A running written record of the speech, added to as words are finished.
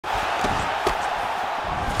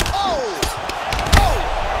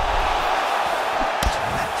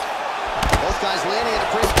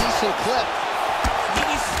to the clip. He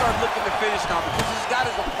needs to start looking to finish now because he's got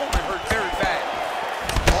his opponent hurt very bad.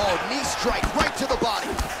 Oh, knee strike right to the body.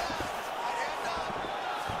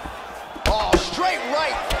 Oh, straight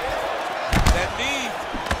right. That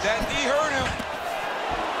knee hurt him.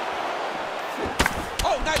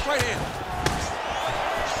 Oh, nice right hand.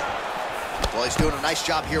 Well, he's doing a nice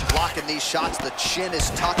job here blocking these shots. The chin is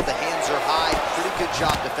tucked, the hands are high. Pretty good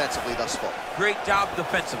job defensively thus far. Great job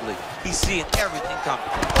defensively. He's seeing everything coming.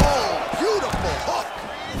 Oh, beautiful hook.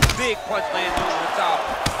 Big punch lands over the top.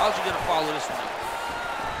 How's he gonna follow this one?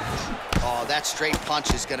 Oh, that straight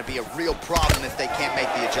punch is gonna be a real problem if they can't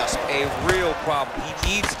make the adjustment. A real problem. He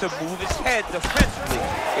needs to move his head defensively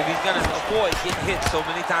if he's gonna avoid getting hit so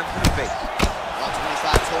many times in the face.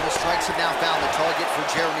 125 total strikes have now found the target for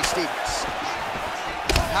Jeremy Stephens.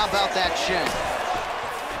 How about that chin?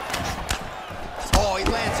 Oh, he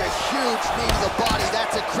lands a huge knee to the body.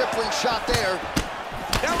 That's a crippling shot there.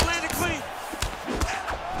 That one landed clean.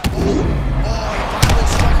 Oh, he finally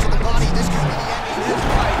struck to the body. This could be the end of This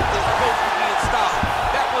fight is supposed to be stopped.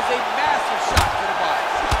 That was a massive shot to the body.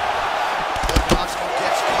 Volkanovski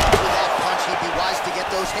gets caught with that punch. He'd be wise to get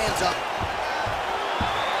those hands up.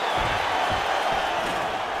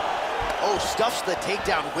 Oh, stuffs the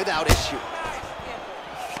takedown without issue.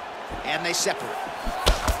 And they separate.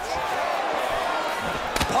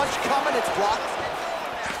 Punch coming, it's blocked.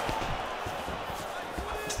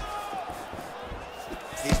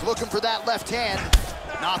 He's looking for that left hand.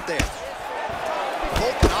 Not there.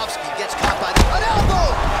 Volkanovski gets caught by an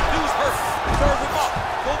elbow! Dude's hurt. Serve him up.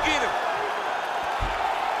 Go get him.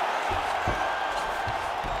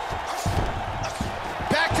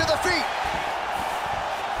 Back to the feet.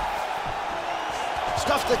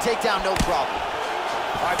 Stuffs the takedown, no problem.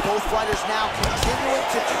 All right, both fighters now continuing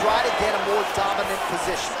to try to get a more dominant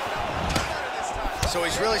position. So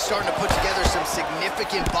he's really starting to put together some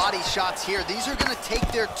significant body shots here. These are going to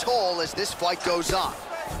take their toll as this fight goes on.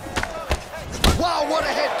 Wow, what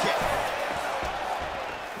a head kick.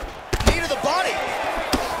 Knee to the body.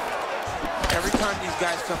 Every time these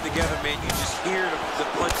guys come together, man, you just hear the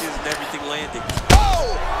punches and everything landing. Oh!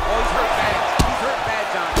 Oh, he's hurt bad. He's hurt bad,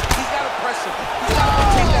 John. He's got to press him. He's got to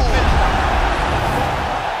take that finish down.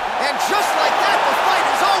 And just like that, the fight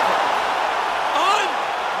is over.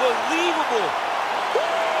 Unbelievable.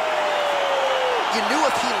 You knew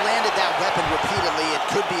if he landed that weapon repeatedly, it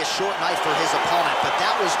could be a short knife for his opponent, but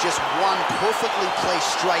that was just one perfectly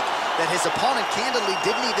placed strike that his opponent candidly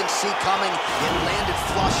didn't even see coming. It landed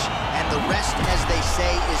flush, and the rest, as they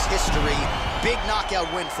say, is history. Big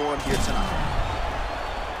knockout win for him here tonight.